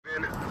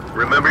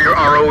Remember your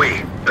ROE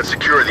and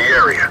secure the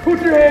area.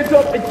 Put your hands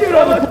up and get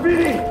on the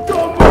speedy!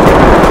 Don't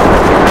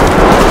move!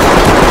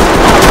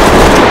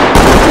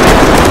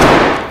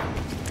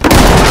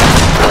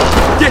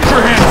 Get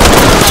your hands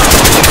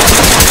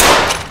up!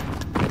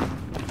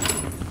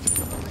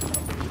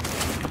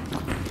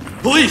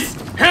 Police!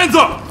 Hands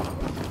up!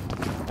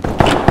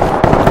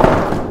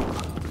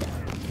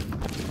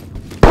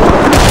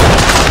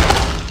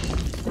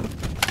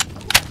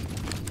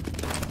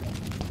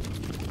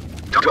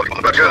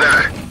 Roger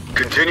that.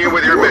 Continue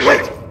with your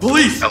mission.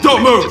 Police,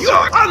 don't move!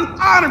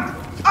 Unarmed!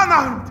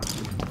 Unarmed!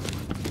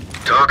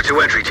 Talk to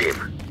entry team.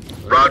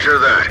 Roger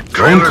that.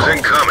 Drone Trailers call.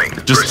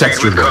 incoming. Just Proceed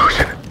text with your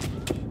caution.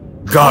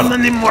 Got it.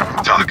 Many more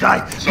have to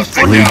die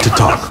before Lead you to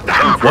talk.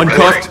 understand. One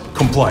cuffed,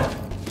 compliant.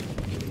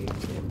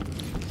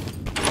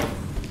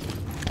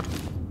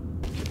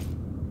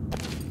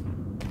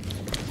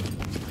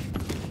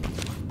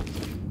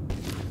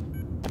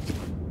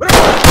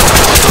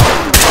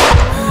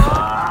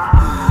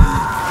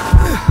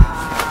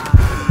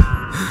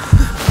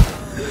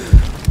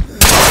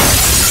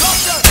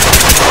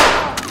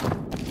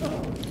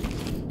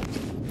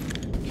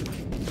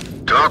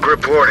 Talk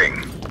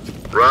reporting.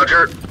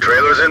 Roger.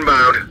 Trailers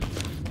inbound.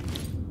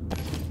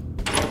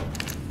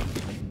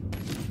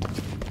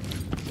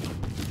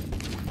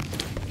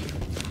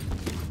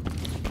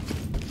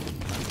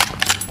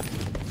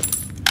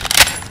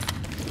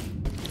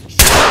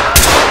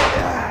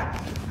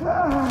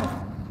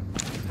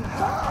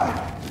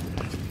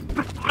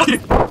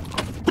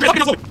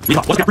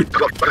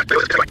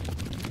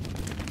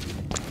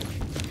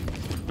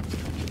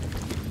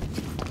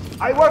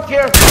 I work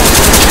here!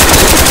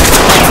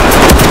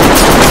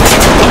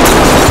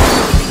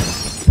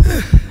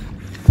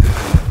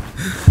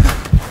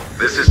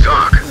 This is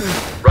Talk.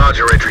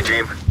 Roger, entry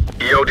team.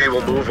 EOD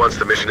will move once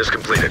the mission is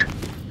completed.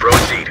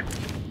 Proceed.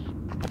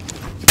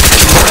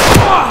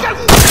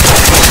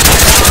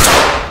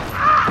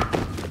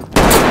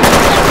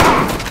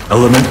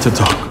 Element to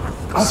talk.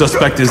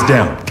 Suspect is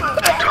down.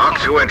 Talk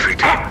to entry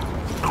team.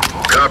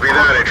 Copy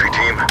that, entry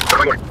team.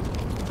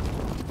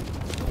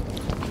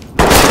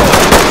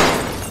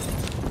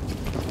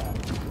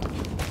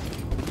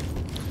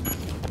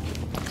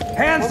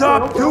 Hands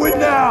up! Do it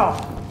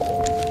now!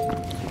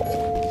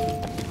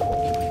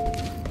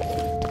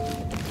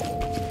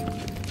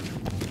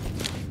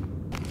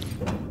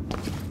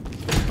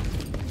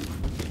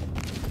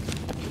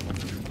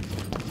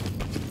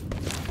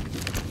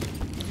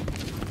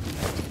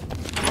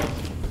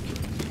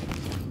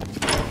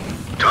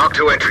 Talk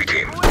to entry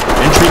team.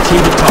 Entry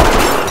team to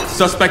talk.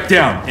 Suspect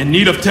down. In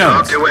need of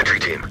Talk Thames. to entry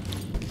team.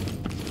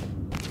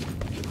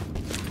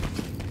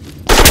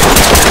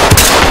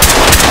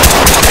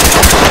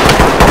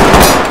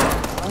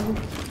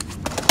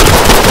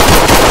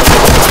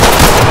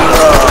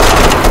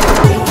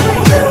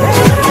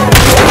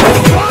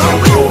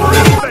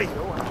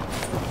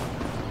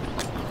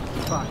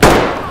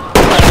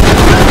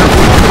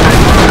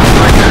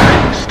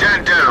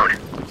 Stand down.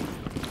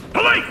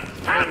 Police!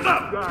 Hands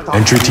up!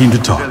 Entry team to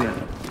talk.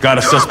 Got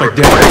a suspect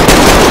down.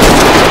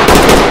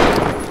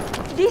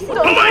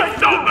 Police,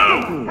 don't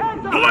move!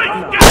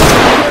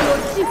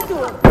 Police,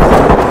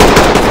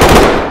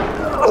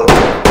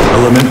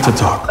 Element to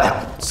talk.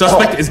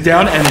 Suspect is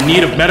down and in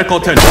need of medical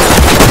attention.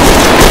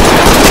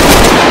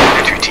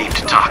 Entry team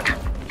to talk.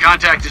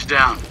 Contact is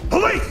down.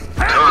 Police!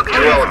 Talk to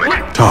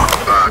element. Talk.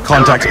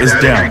 Contact Copy is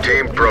that, down.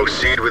 Entry team,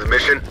 proceed with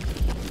mission.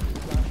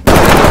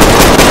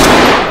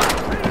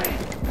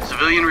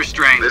 Civilian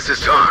restrained. This is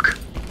Talk.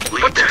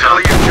 Lead What the to hell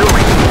are talk. you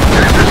doing?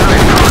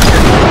 Exercise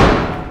caution.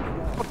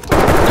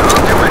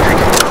 Talk to entry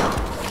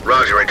team.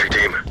 Roger, entry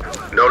team.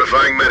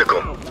 Notifying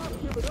medical.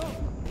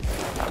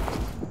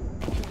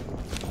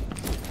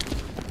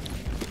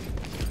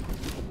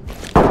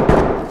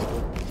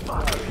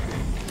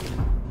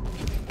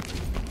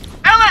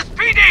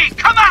 LSPD,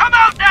 come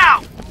out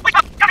now!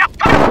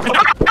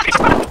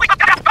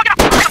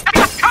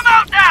 Come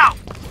out now!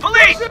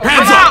 Police, Hands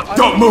come up! out!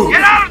 Don't move!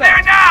 Get out of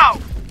there now!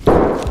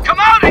 Come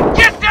out and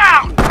get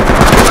down!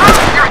 Come out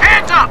with your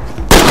hands up!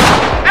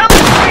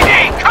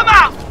 LSPD, come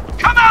out!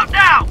 Come out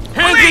now!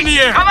 Hands Police, in the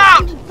air! come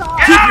out!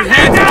 Get Keep out your of there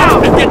hands now!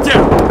 up and get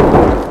down!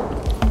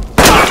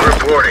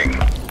 Reporting.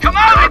 Come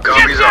out Talk and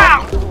get copies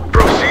down! all.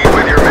 Proceed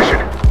with your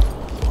mission.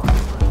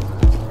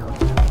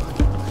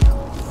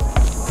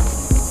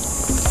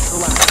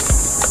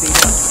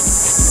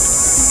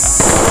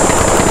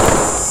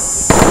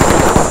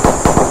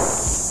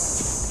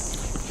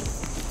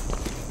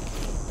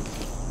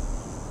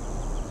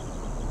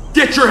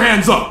 Get your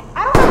hands up!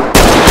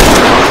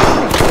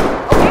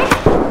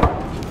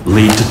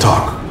 Lead to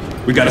talk.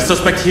 We got a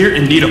suspect here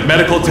in need of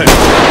medical attention.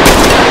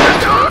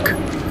 Talk.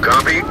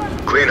 Copy.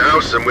 Clean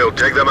house and we'll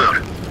take them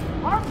out.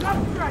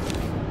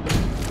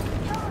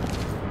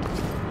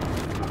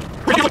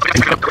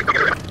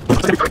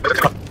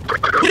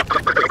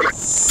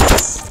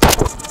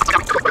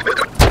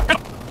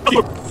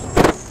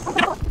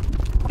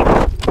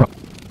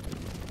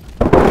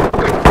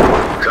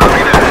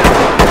 Copy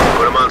that.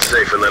 Put them on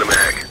safe and let them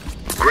hang.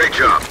 Great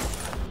job.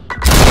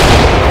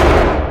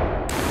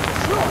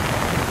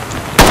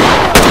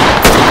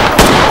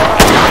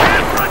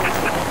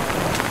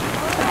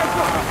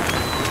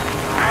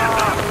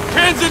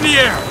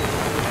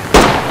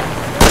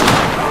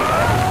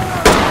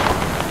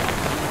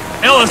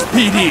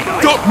 LSPD,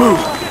 don't move!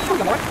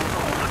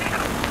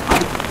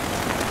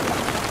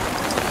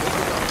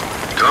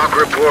 Talk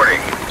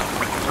reporting.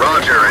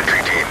 Roger,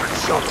 entry team.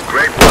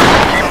 Great work.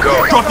 Keep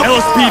going. Drop the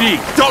LSPD,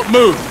 don't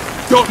move!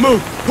 Don't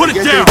move! Put it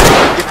down!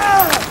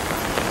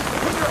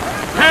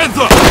 Hands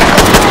up!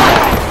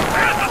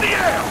 Hands in the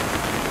air!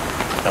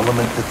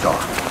 Element to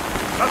talk.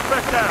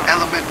 Suspect down.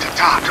 Element to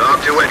talk.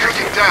 Talk to entry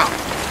team. Down.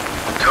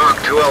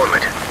 Talk to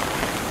element.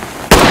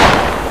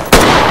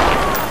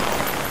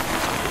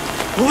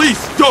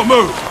 Police, don't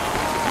move!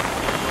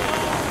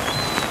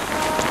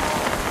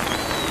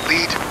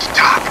 Lead to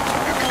talk.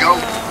 Here we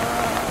go.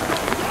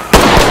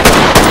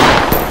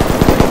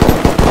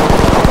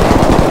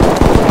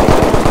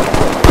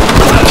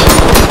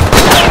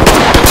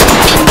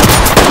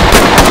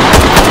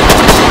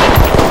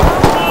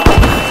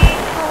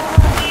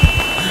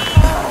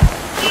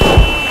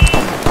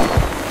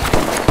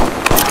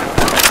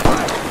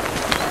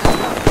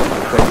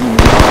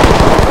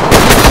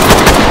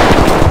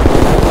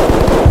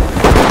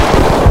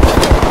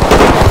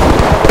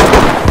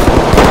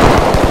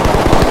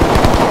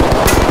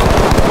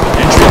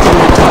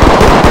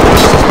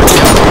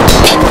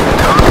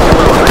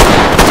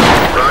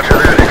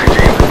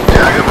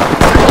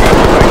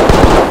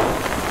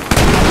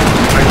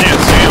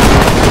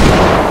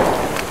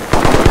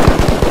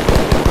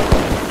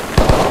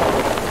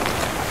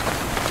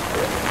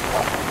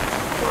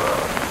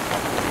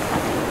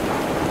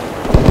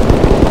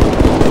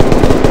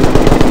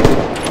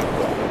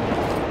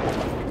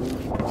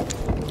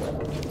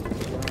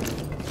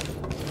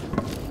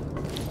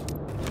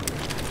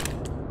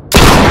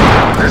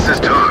 This is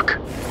Talk.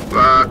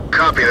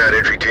 Copy that,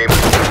 entry team.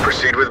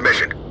 Proceed with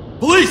mission.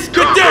 Police,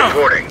 get Talk down!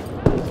 reporting.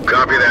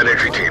 Copy that,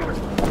 entry team.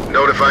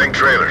 Notifying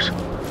trailers.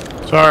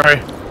 Sorry.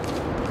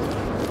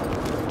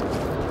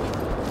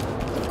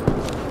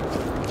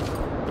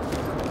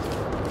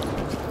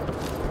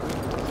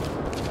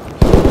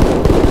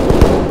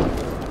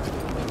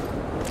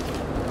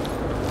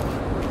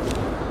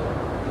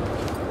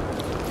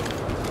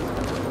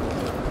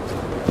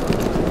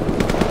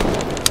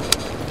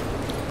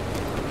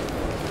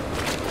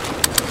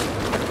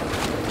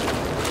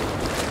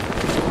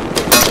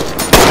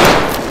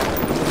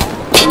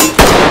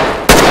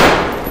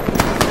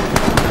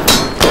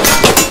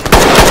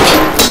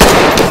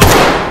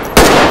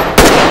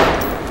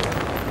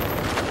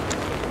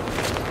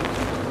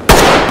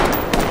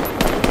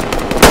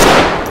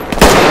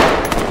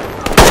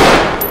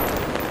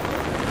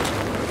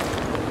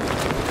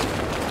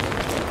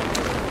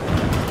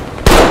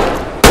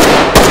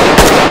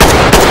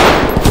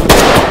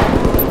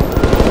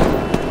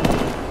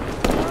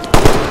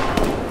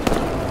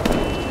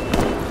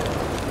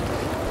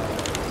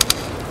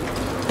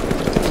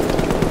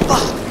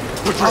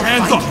 Put your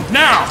hands up,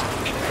 now!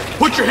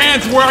 Put your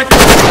hands where I can...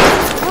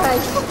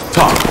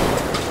 Talk.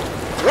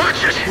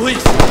 Watch it!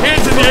 Police,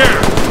 hands in the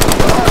air!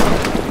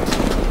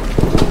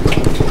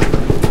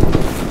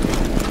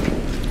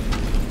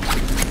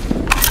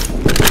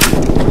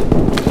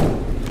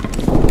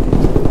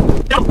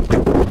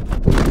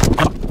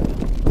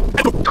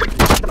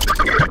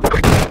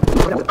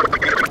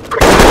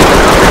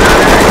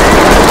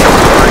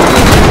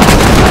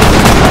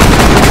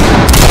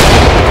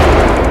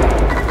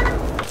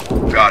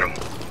 Got him.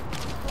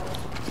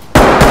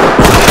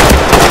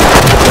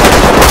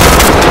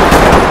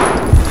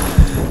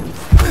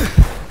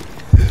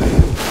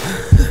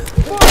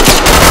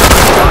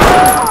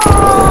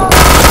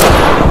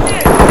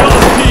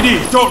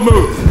 LSPD, don't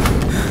move!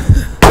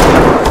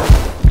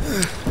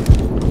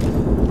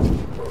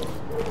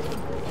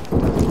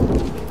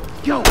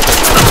 Don't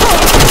move!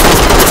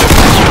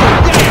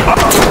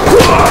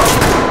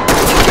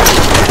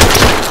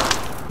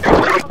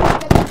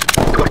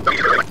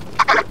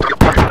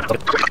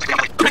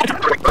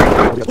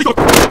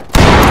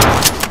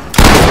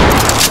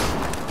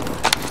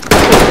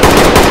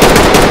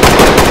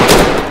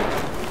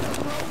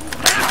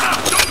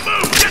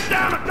 Get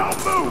down and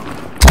don't move!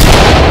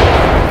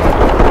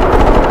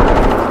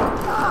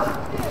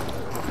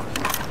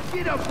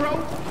 Get up, bro!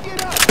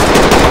 Get up!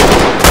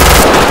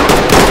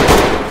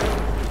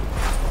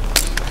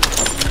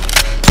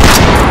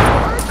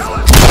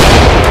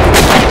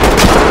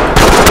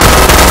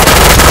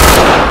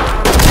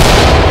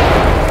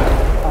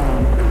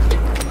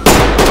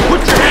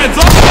 Put your hands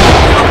up!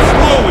 Get up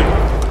slowly!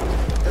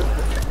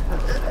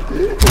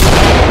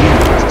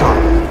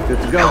 Good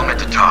to go. Element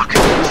to talk.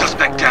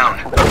 Suspect down.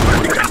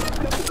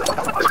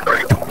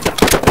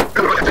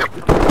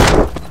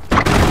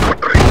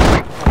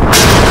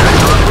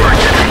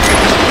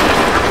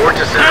 Report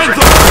to Hands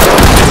center. up!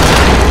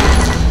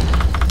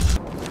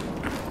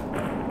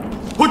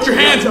 Put your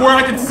hands where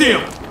I can see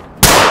them!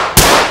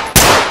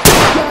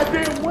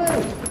 Goddamn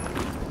way!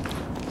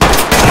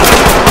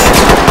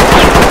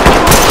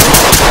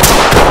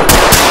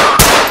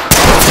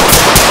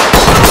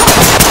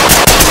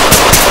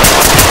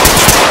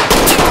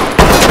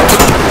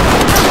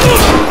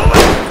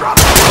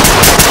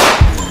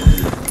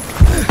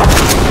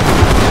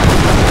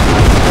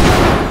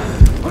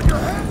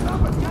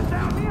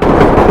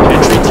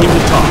 Entry team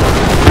to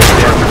talk.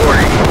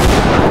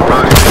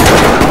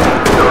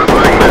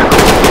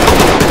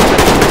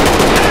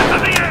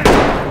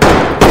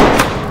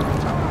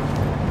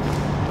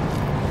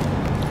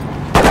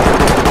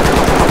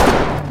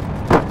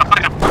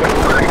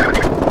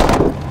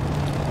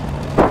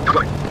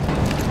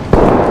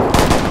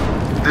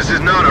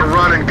 not a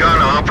run and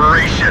gun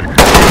operation.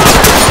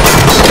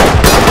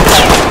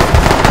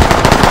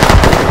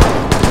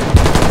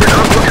 We're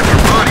not looking for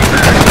body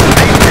bags.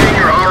 Maintain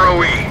your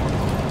ROE.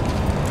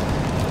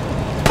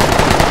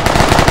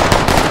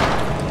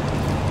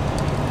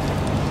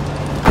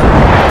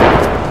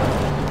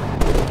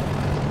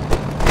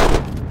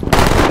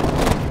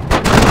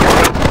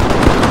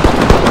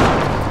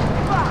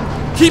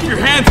 Keep your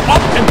hands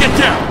up and get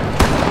down!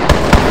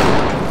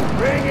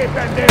 Bring it,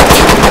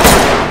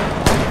 bandit!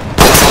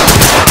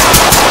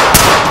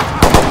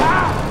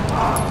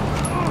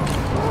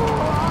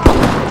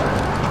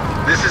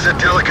 This is a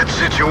delicate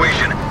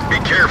situation. Be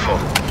careful.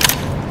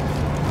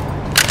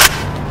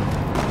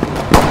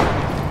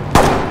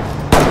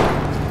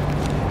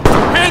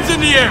 Hands in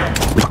the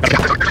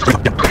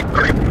air!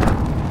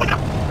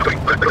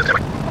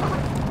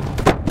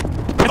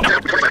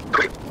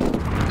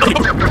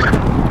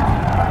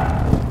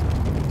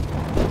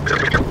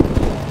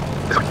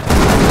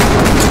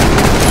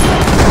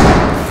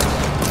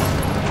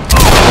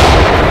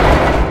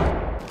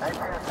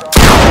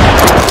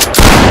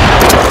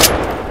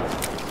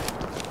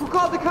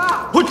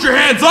 Put your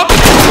hands up!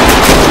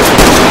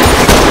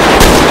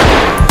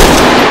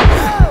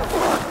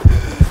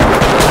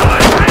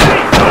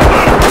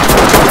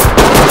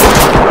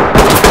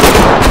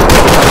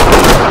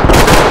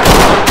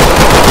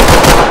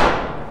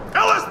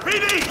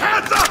 LSPD,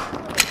 hands up!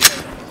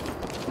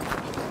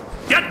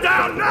 Get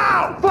down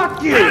now!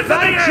 Fuck you! Hands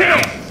Not in a the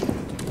air!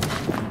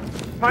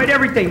 chance! Hide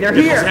everything, they're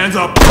Get those here! hands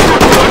up!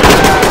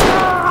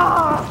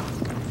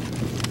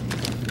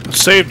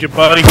 Saved you,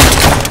 buddy.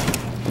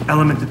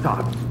 Element to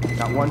talk.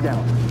 Got one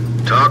down.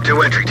 Talk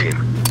to entry team.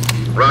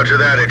 Roger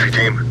that, entry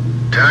team.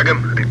 Tag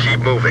him and keep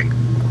moving.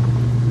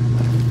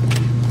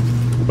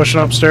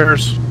 Pushing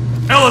upstairs.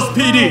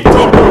 LSPD,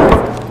 don't move!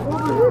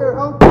 Over here,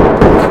 help!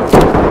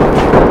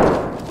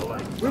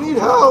 We need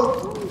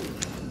help!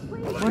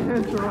 My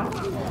hands are up.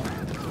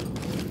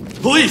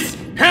 Police,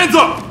 hands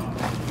up!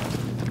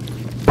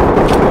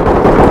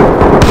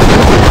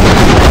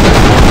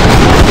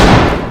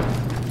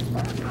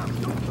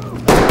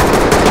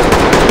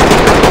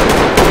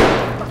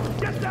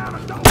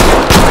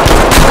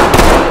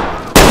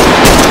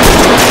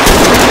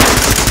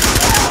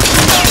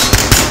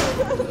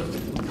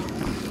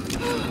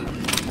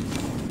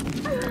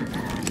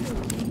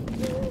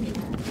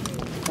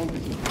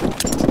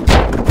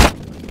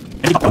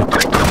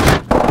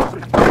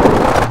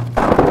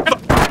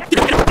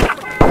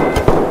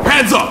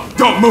 Hands up!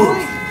 Don't move!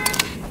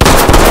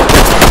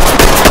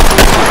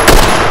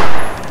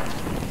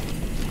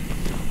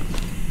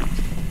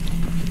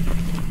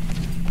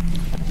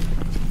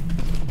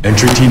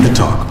 Entry team to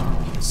talk.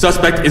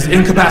 Suspect is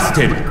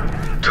incapacitated.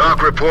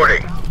 Talk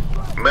reporting.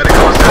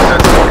 Medical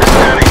assistance is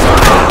standing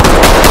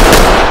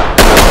by.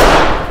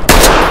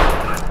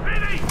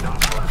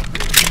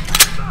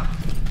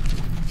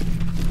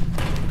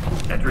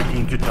 Entry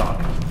team to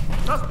talk.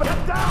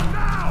 Suspect down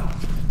now!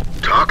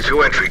 Talk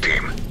to entry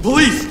team.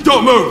 Police,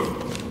 don't move!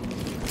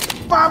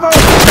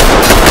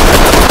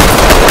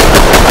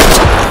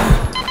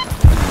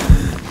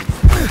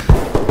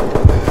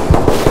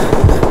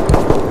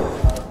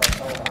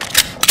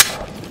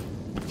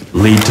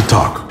 Lead to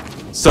talk.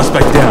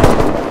 Suspect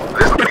down.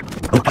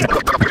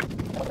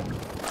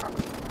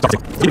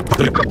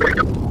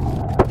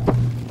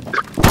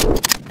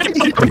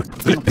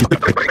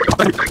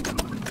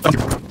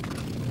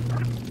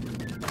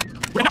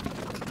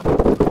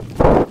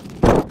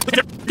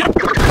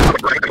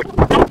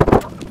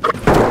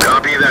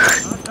 Copy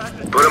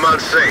that. Put him on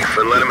safe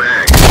and let him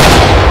hang.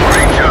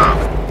 Great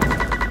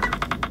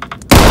job.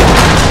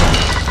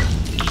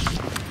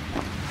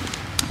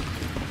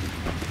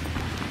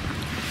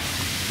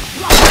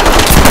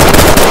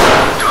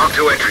 Talk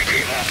to entry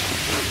team.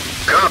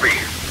 Copy.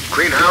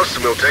 Clean house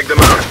and we'll take them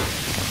out.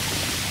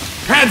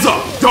 Hands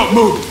up! Don't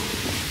move!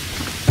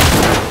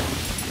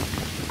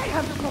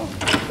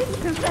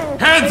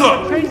 Hands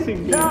up!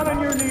 Down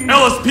on your knees!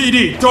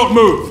 LSPD, don't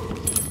move!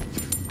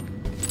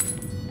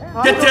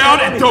 Get down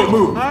and don't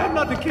move! I'm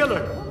not the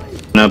killer!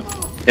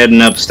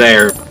 Heading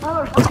upstairs.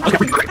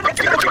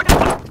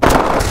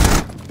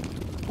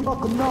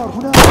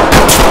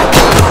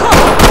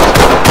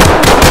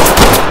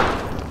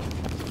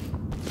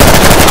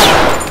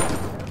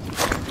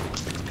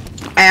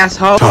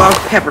 Asshole, Talk.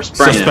 pepper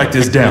spraying. Suspect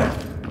is down.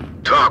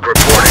 Talk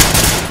reporting.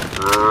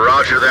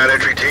 Roger that,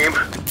 entry team.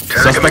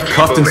 Tag him Suspect keep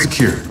cuffed and moving.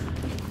 secured.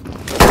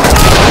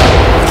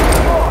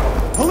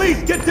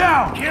 Police, get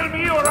down! Kill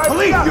me or I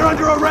Police, you're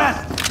under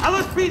arrest!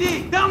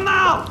 LSPD, down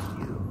now!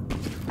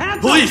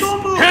 Hands Police, up,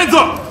 don't move! hands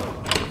up!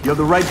 You have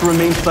the right to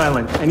remain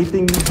silent.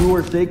 Anything you do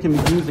or say can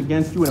be used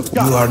against you in a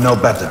You are no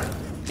better.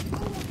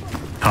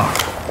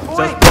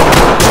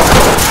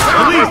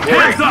 Police,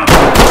 Hands up!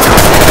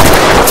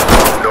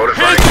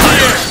 Notifying Hands in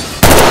the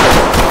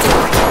air!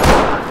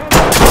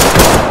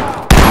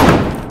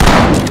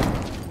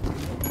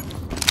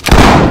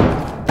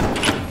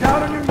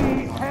 Down on your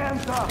knees,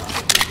 hands up!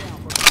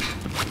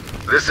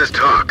 This is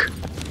talk.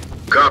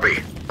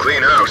 Copy.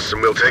 Clean house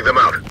and we'll take them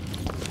out.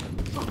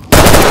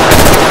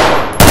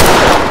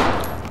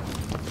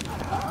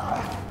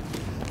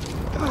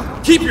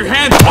 Keep your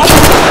hands off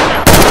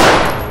the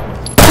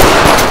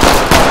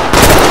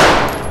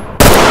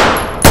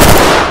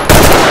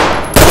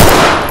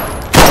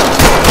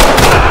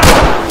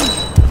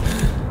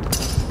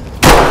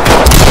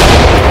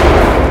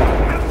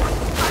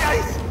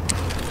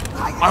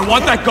I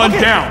want that gun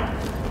down!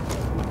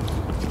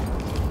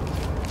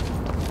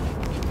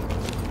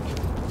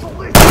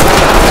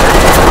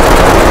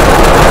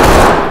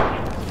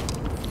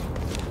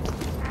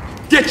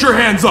 Get your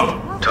hands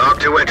up! Talk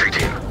to entry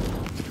team.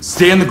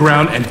 Stay on the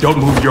ground and don't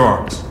move your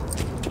arms.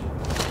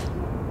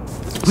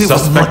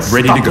 Suspect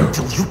ready to go.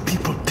 Until you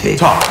people pay.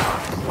 Talk.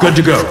 Good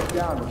to go.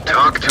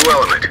 Talk to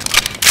element.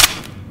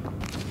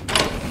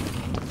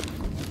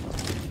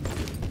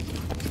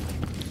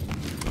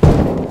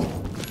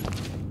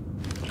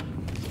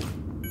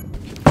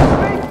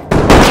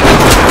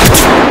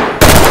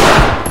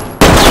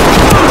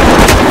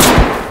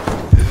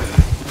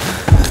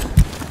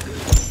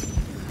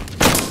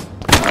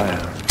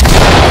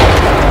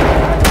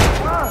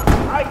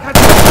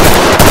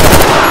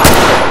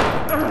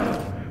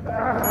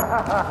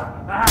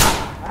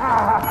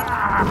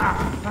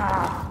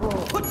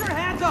 Put your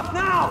hands up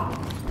now!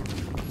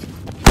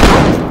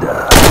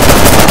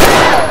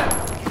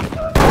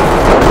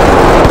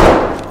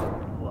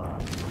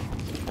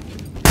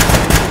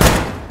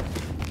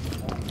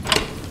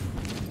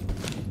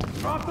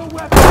 Drop the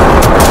weapon!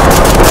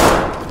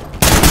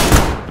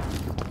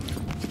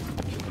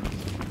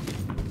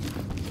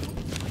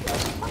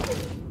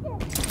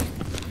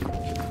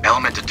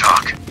 Element to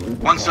talk.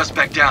 One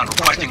suspect down,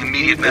 requesting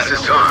immediate medical.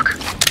 This is talk.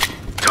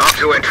 Talk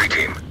to entry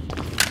team.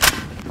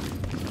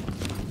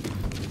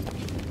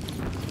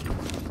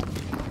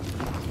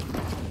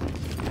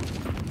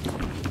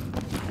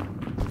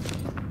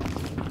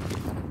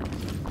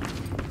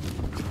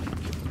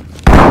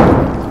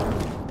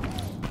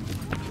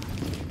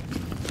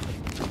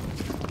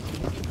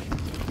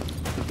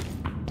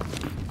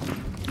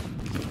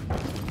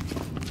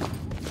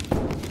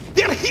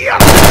 Get here!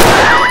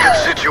 Delicate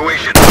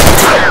situation.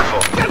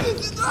 Careful.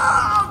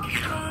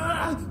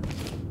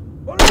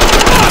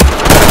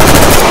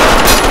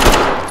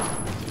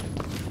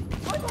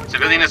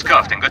 Civilian is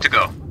cuffed and good to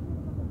go.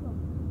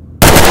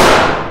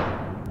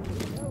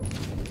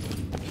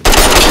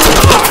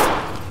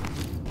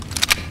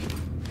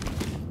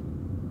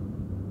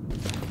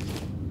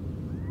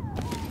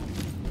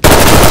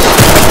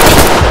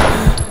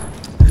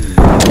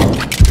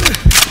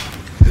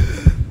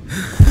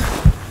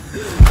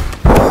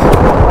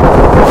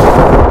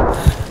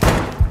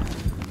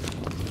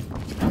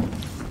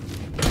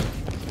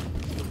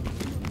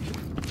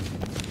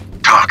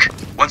 Talk.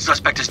 One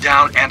suspect is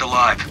down and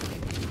alive.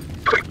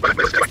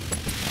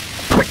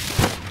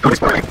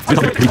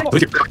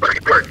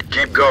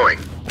 Keep going.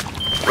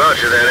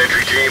 Roger that,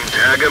 entry team.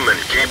 Tag him and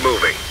keep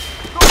moving.